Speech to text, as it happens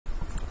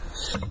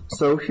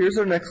So here's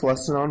our next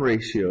lesson on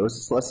ratios.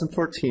 It's lesson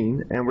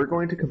 14, and we're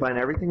going to combine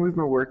everything we've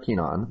been working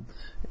on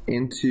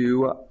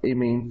into a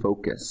main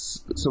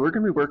focus. So we're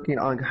going to be working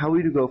on how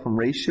we go from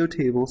ratio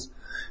tables,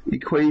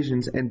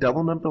 equations, and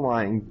double number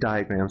line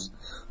diagrams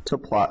to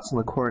plots on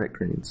the coordinate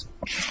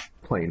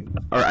plane.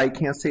 Our I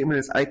can statement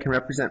is I can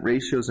represent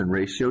ratios in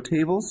ratio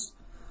tables,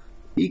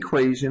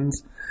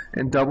 equations,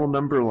 and double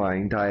number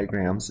line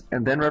diagrams,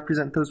 and then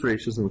represent those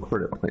ratios in the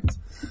coordinate planes.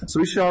 So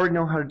we should already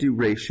know how to do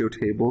ratio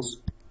tables,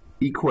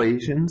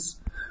 equations.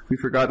 We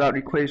forgot about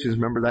equations.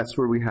 Remember, that's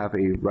where we have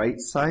a right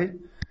side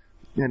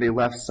and a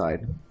left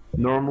side,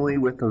 normally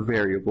with a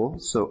variable.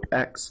 So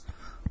x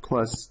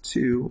plus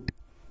 2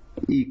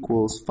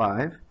 equals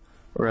 5.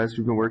 Or as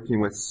we've been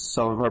working with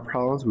some of our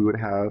problems, we would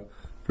have,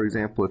 for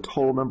example, a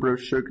total number of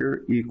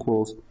sugar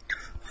equals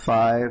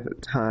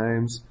 5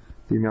 times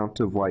the amount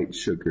of white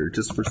sugar,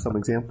 just for some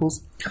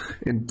examples.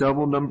 In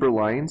double number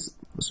lines,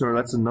 so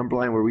that's a number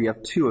line where we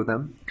have two of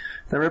them,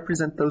 that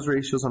represent those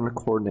ratios on the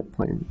coordinate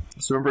plane.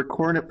 So remember,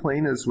 coordinate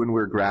plane is when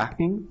we're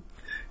graphing,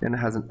 and it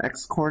has an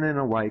x-coordinate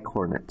and a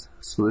y-coordinate.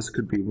 So this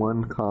could be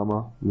 1,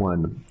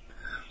 1.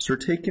 So we're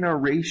taking our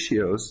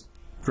ratios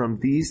from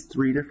these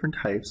three different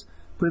types,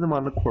 putting them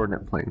on the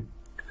coordinate plane.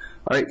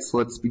 Alright, so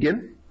let's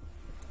begin.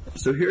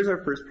 So here's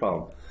our first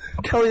problem.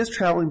 Kelly is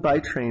traveling by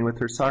train with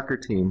her soccer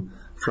team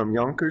from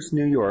Yonkers,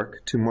 New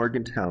York to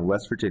Morgantown,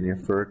 West Virginia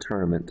for a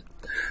tournament.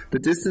 The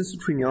distance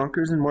between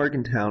Yonkers and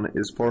Morgantown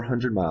is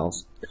 400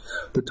 miles.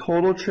 The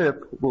total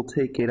trip will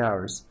take 8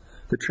 hours.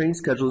 The train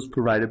schedule is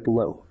provided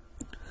below.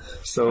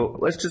 So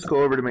let's just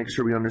go over to make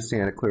sure we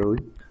understand it clearly.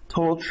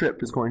 Total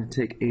trip is going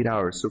to take 8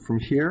 hours. So from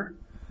here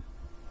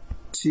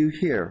to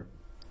here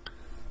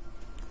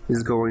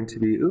is going to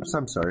be, oops,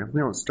 I'm sorry, we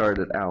don't start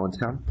at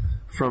Allentown.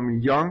 From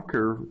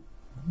Yonkers,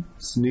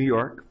 New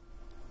York,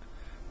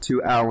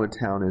 to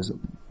Allentown is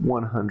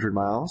 100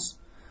 miles.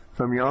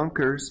 From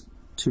Yonkers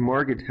to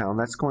Morgantown,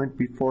 that's going to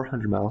be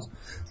 400 miles.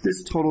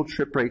 This total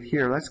trip right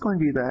here, that's going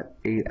to be that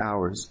 8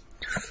 hours.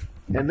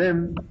 And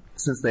then,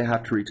 since they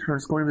have to return,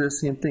 it's going to be the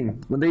same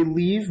thing. When they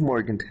leave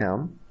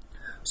Morgantown,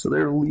 so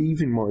they're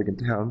leaving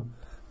Morgantown,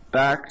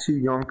 back to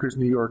Yonkers,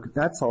 New York,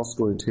 that's also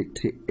going to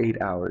take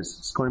 8 hours.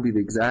 It's going to be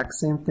the exact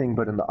same thing,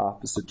 but in the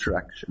opposite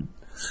direction.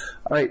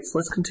 Alright, so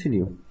let's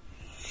continue.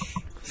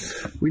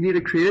 We need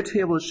to create a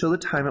table to show the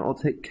time it will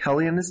take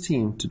Kelly and his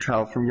team to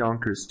travel from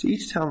Yonkers to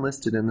each town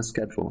listed in the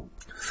schedule.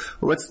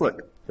 Well, let's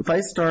look. If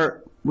I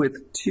start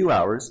with 2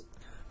 hours,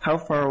 how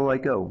far will I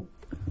go?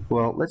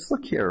 Well, let's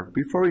look here.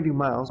 Before we do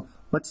miles,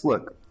 let's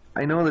look.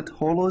 I know the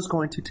total is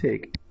going to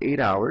take 8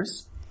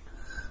 hours.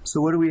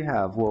 So what do we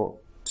have? Well,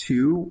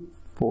 2,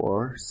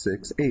 4,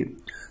 6, 8.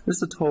 This is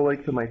the total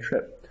length of my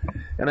trip.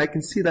 And I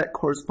can see that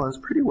corresponds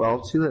pretty well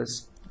to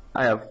this.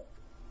 I have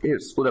it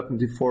split up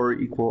into 4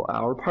 equal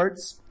hour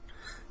parts.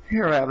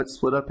 Here I have it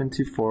split up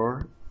into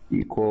 4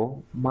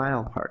 equal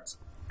mile parts.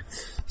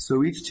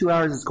 So each 2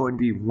 hours is going to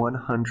be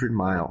 100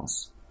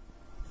 miles.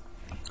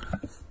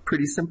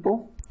 Pretty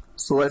simple.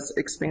 So let's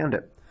expand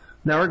it.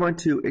 Now we're going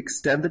to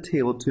extend the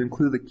table to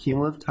include the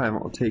cumulative time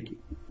it will take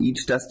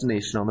each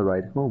destination on the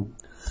ride home.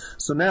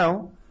 So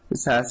now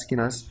it's asking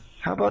us,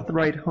 how about the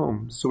ride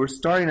home? So we're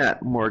starting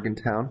at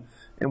Morgantown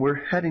and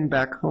we're heading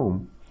back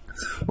home.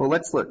 Well,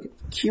 let's look.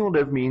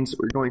 Cumulative means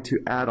we're going to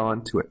add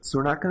on to it. So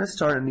we're not going to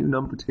start a new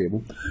number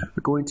table.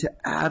 We're going to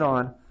add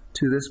on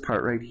to this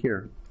part right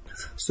here.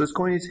 So it's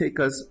going to take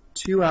us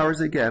 2 hours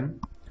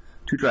again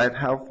to drive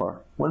how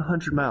far?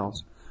 100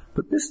 miles.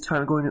 But this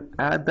time I'm going to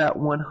add that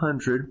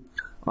 100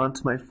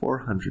 onto my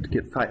 400 to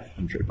get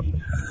 500.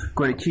 I'm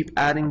going to keep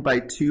adding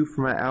by 2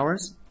 for my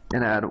hours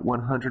and add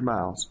 100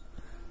 miles.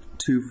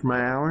 2 for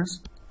my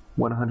hours,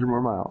 100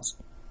 more miles.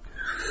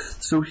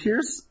 So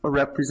here's a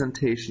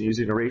representation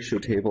using a ratio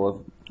table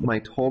of my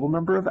total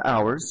number of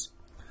hours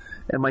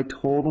and my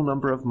total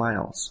number of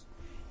miles.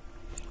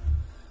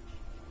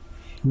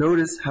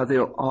 Notice how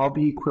they'll all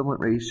be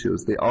equivalent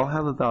ratios. They all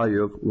have a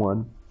value of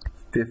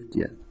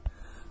 1/50th.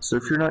 So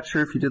if you're not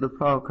sure if you did the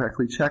problem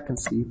correctly, check and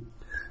see,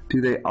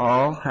 do they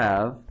all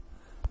have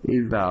a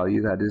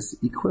value that is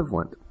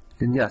equivalent?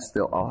 And yes,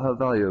 they'll all have a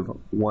value of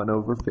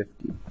 1/50.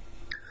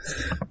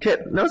 Okay,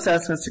 now it's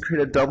asking us to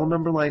create a double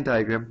number line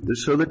diagram to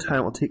show the time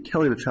it will take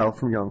Kelly to travel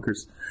from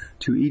Yonkers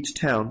to each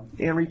town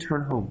and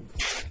return home.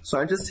 So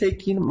I'm just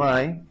taking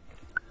my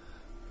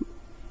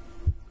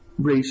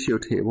ratio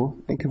table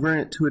and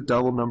converting it to a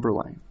double number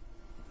line.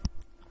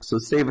 So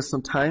to save us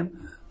some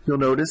time, you'll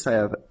notice I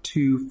have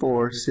 2,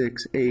 4,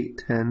 6,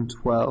 8, 10,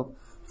 12,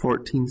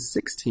 14,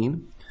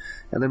 16,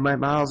 and then my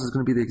miles is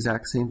going to be the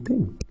exact same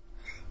thing.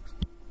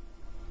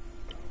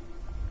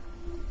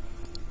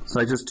 So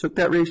I just took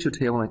that ratio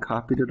table and I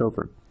copied it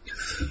over.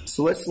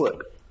 So let's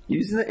look.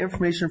 Using the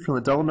information from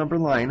the double number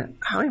line,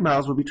 how many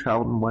miles will be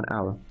traveled in 1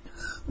 hour?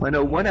 Well, I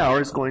know 1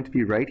 hour is going to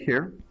be right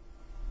here.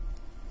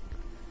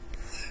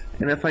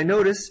 And if I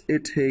notice,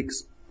 it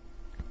takes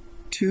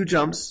 2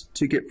 jumps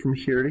to get from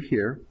here to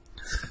here,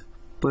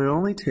 but it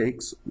only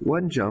takes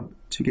 1 jump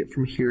to get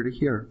from here to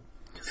here.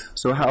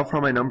 So how far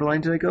on my number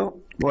line did I go?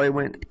 Well, I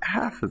went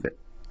half of it.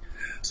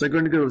 So I'm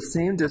going to go the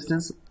same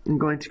distance. I'm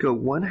going to go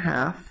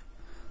 1/2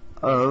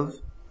 of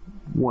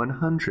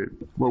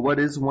 100. Well, what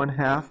is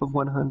 1/2 of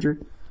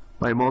 100?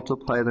 I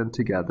multiply them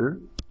together.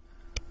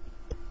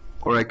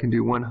 Or I can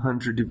do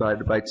 100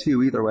 divided by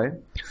 2, either way.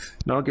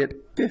 And I'll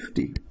get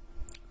 50.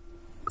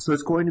 So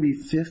it's going to be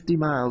 50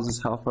 miles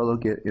is how far they'll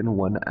get in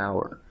 1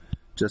 hour.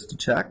 Just to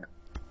check.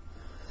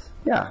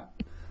 Yeah.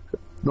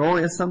 The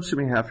only assumption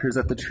we have here is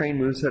that the train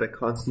moves at a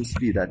constant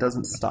speed. That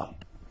doesn't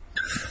stop.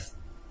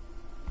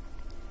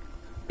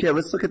 Okay,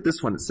 let's look at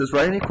this one. It says,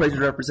 write an equation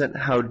to represent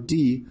how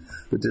D,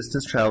 the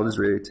distance traveled, is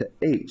related to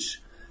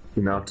H, the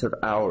amount of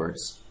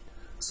hours.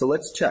 So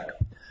let's check.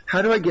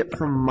 How do I get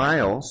from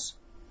miles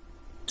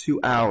to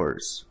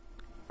hours,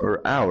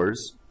 or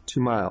hours to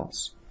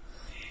miles?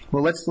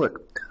 Well, let's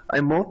look.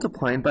 I'm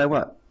multiplying by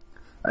what?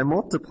 I'm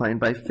multiplying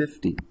by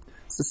 50.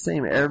 It's the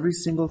same, every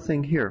single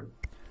thing here.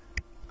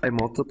 I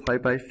multiply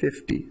by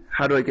 50.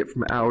 How do I get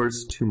from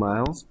hours to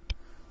miles?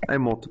 I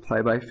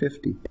multiply by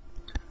 50.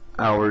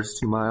 Hours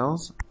to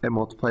miles, I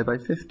multiply by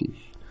 50.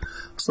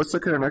 So let's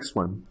look at our next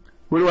one.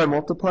 What do I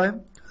multiply?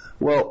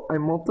 Well,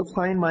 I'm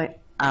multiplying my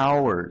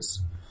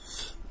hours.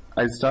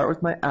 I start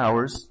with my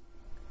hours,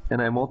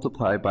 and I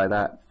multiply by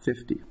that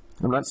 50.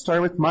 I'm not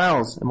starting with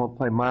miles and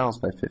multiply miles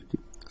by 50.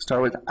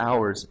 Start with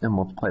hours and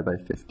multiply by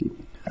 50.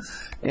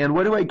 And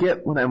what do I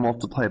get when I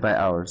multiply by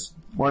hours?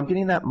 Well, I'm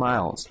getting that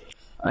miles.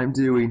 I'm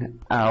doing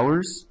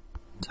hours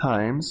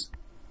times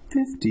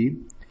 50.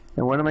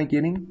 And what am I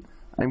getting?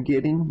 I'm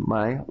getting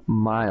my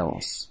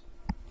miles.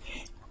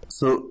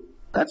 So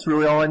that's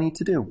really all I need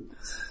to do.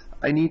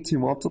 I need to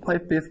multiply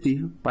 50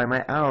 by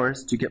my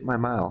hours to get my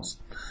miles.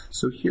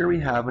 So here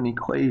we have an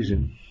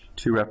equation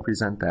to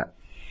represent that.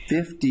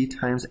 50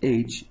 times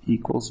H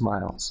equals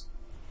miles.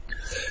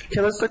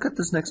 Okay, let's look at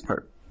this next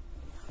part.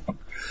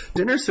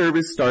 Dinner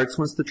service starts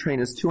once the train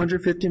is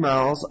 250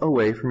 miles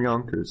away from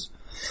Yonkers.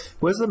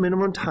 What is the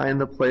minimum time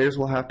the players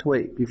will have to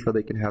wait before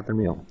they can have their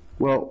meal?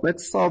 Well,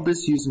 let's solve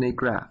this using a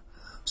graph.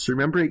 So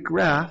remember, a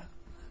graph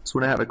is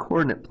when I have a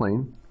coordinate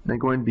plane, and I'm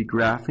going to be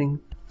graphing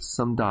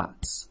some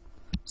dots.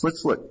 So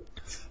let's look.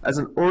 As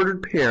an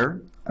ordered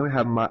pair, I would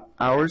have my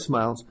hours,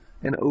 miles,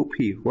 and OP.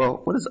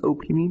 Well, what does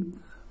OP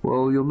mean?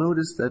 Well, you'll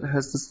notice that it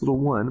has this little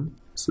 1.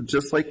 So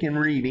just like in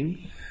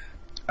reading,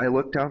 I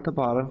look down at the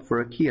bottom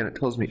for a key, and it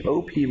tells me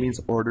OP means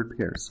ordered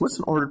pairs. So what's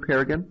an ordered pair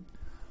again?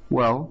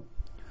 Well,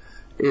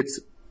 it's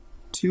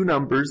two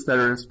numbers that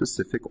are in a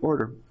specific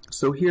order.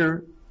 So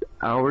here,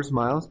 hours,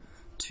 miles,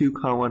 2,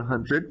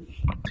 100.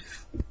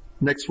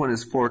 Next one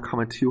is 4,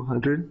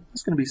 200.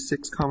 It's going to be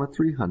 6,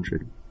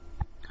 300.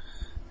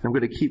 I'm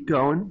going to keep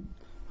going.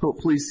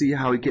 Hopefully see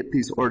how we get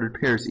these ordered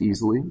pairs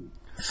easily.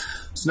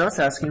 So now it's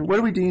asking, what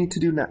do we need to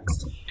do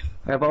next?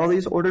 I have all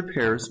these ordered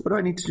pairs. What do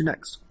I need to do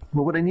next?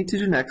 Well, what I need to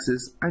do next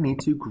is I need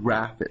to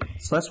graph it.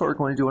 So that's what we're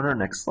going to do on our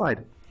next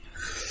slide.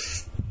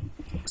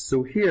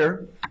 So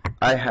here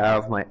I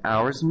have my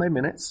hours and my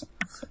minutes.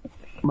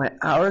 My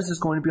hours is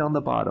going to be on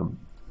the bottom.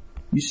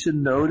 You should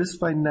notice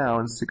by now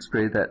in 6th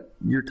grade that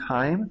your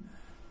time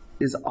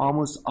is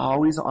almost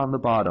always on the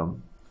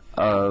bottom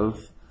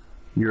of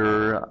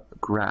your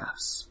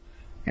graphs.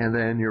 And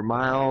then your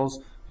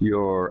miles,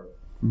 your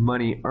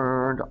money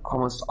earned,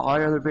 almost all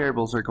your other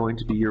variables are going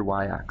to be your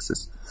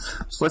y-axis.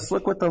 So let's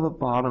look what the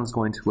bottom is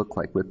going to look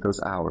like with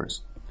those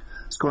hours.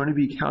 It's going to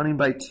be counting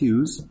by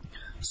 2s.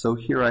 So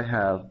here I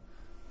have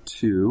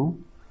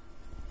 2,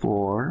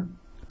 4,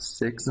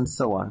 6, and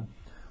so on.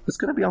 What's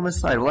going to be on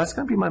this side? Well, that's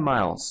going to be my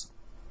miles.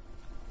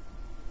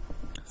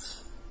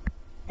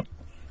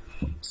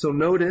 So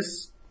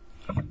notice,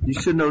 you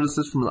should notice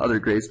this from the other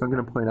grades, but I'm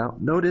going to point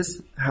out, notice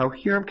how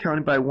here I'm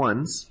counting by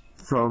 1s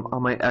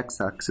on my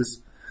x-axis,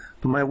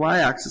 but my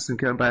y-axis I'm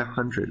counting by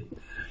 100.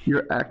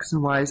 Your x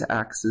and y's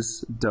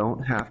axis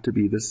don't have to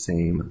be the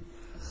same.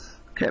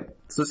 Okay,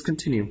 so let's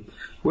continue.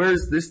 Where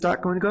is this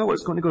dot going to go? Well,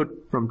 it's going to go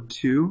from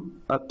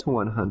 2 up to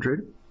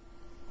 100.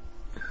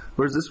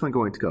 Where's this one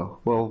going to go?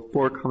 Well,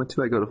 4,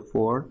 2, I go to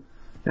 4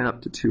 and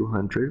up to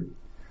 200. And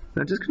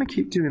I'm just going to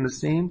keep doing the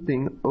same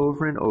thing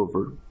over and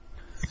over.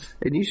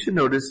 And you should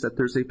notice that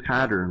there's a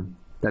pattern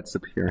that's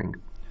appearing.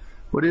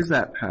 What is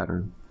that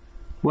pattern?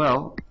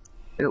 Well,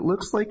 it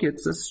looks like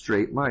it's a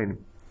straight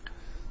line.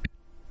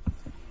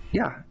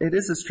 Yeah, it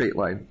is a straight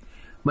line.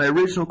 My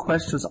original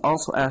question was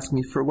also asking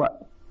me for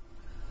what?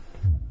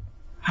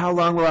 How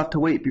long will I have to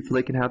wait before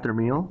they can have their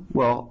meal?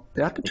 Well,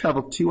 they have to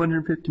travel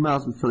 250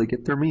 miles before they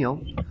get their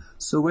meal.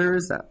 So where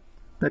is that?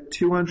 That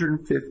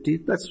 250,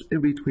 that's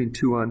in between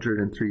 200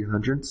 and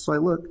 300. So I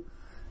look,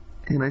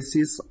 and I see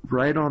it's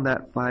right on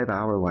that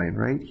 5-hour line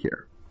right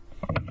here.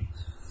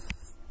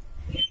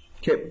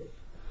 Okay,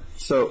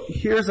 so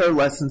here's our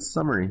lesson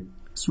summary.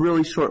 It's a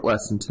really short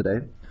lesson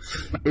today.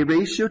 A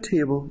ratio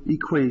table,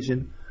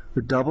 equation,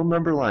 or double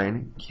number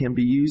line can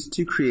be used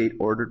to create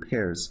ordered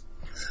pairs.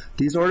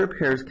 These ordered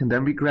pairs can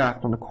then be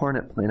graphed on the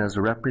coordinate plane as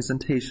a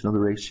representation of the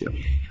ratio.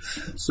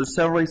 So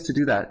several ways to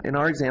do that. In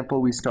our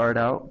example, we start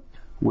out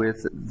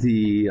with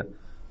the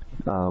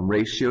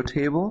ratio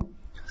table,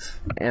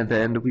 and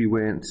then we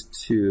went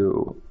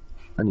to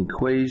an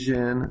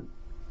equation,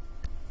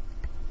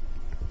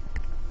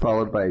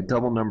 followed by a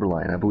double number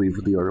line, I believe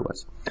what the order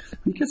was.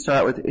 We can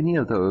start with any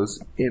of those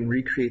and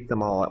recreate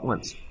them all at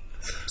once.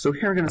 So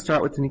here I'm going to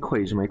start with an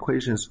equation. My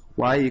equation is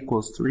y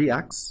equals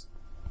 3x.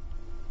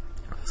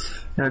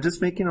 Now I'm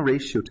just making a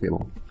ratio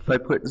table. If I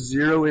put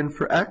 0 in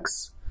for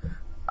x,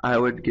 I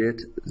would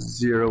get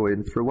 0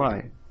 in for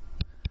y.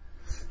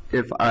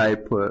 If I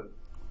put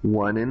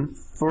 1 in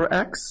for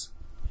x,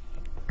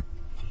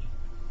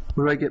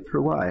 what do I get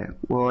for y?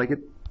 Well, I get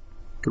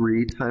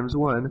 3 times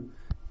 1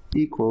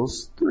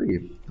 equals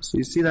 3. So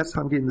you see that's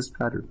how I'm getting this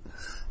pattern.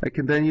 I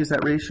can then use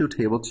that ratio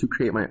table to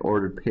create my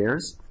ordered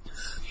pairs.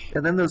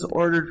 And then those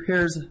ordered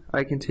pairs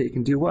I can take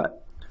and do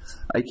what?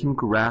 I can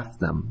graph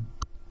them.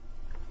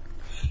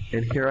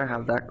 And here I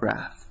have that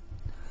graph.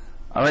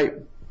 Alright,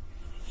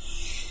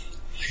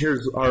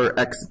 here's our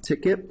exit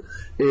ticket.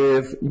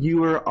 If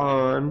you are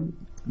on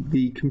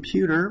the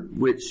computer,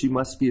 which you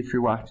must be if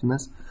you're watching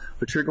this,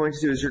 what you're going to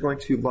do is you're going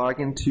to log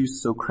into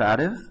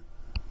Socrative.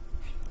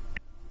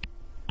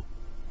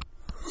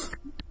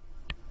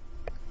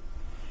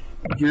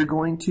 You're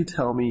going to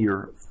tell me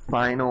your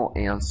final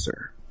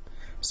answer.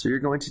 So you're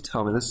going to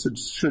tell me, this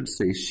should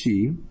say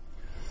she.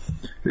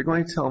 You're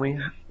going to tell me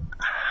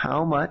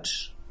how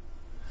much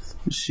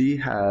she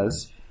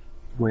has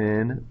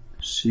when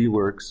she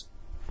works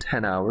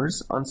 10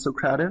 hours on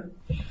Socrative.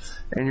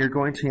 And you're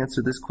going to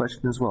answer this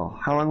question as well.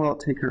 How long will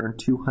it take her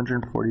to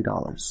earn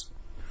 $240?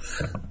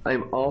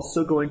 I'm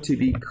also going to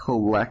be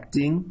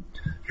collecting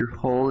your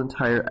whole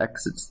entire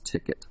exits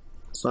ticket.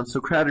 So on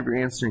Socrative, you're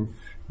answering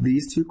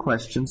these two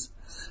questions,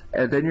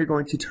 and then you're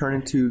going to turn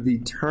into the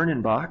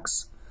turn-in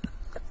box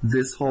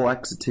this whole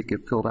exit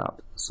ticket filled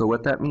out. So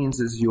what that means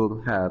is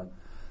you'll have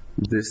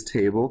this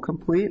table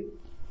complete,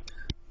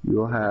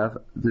 you'll have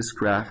this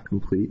graph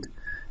complete,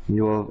 and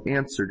you'll have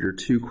answered your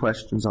two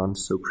questions on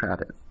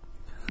Socrative.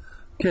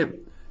 Okay,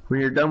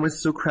 when you're done with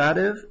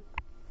Socrative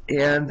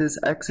and this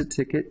exit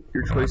ticket,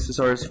 your choices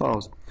are as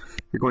follows.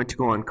 You're going to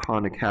go on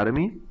Khan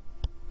Academy,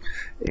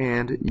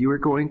 and you are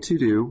going to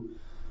do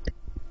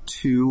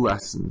 2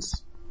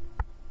 lessons.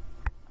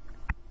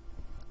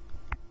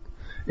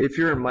 If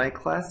you're in my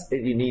class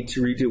and you need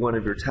to redo one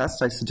of your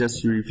tests, I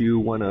suggest you review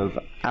one of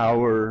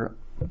our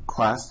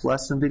class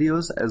lesson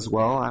videos as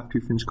well after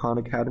you finish Khan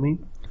Academy.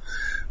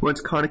 Once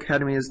Khan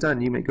Academy is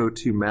done, you may go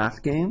to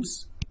Math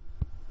Games.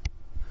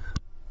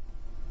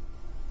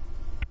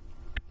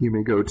 You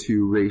may go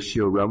to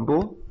Ratio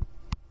Rumble.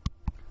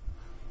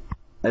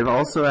 I've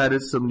also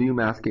added some new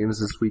math games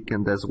this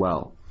weekend as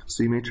well.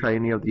 So you may try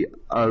any of the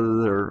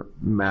other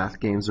math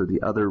games or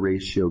the other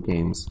ratio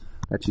games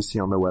that you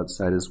see on the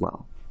website as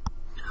well.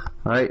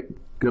 Alright,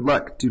 good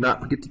luck. Do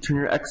not forget to turn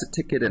your exit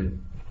ticket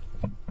in.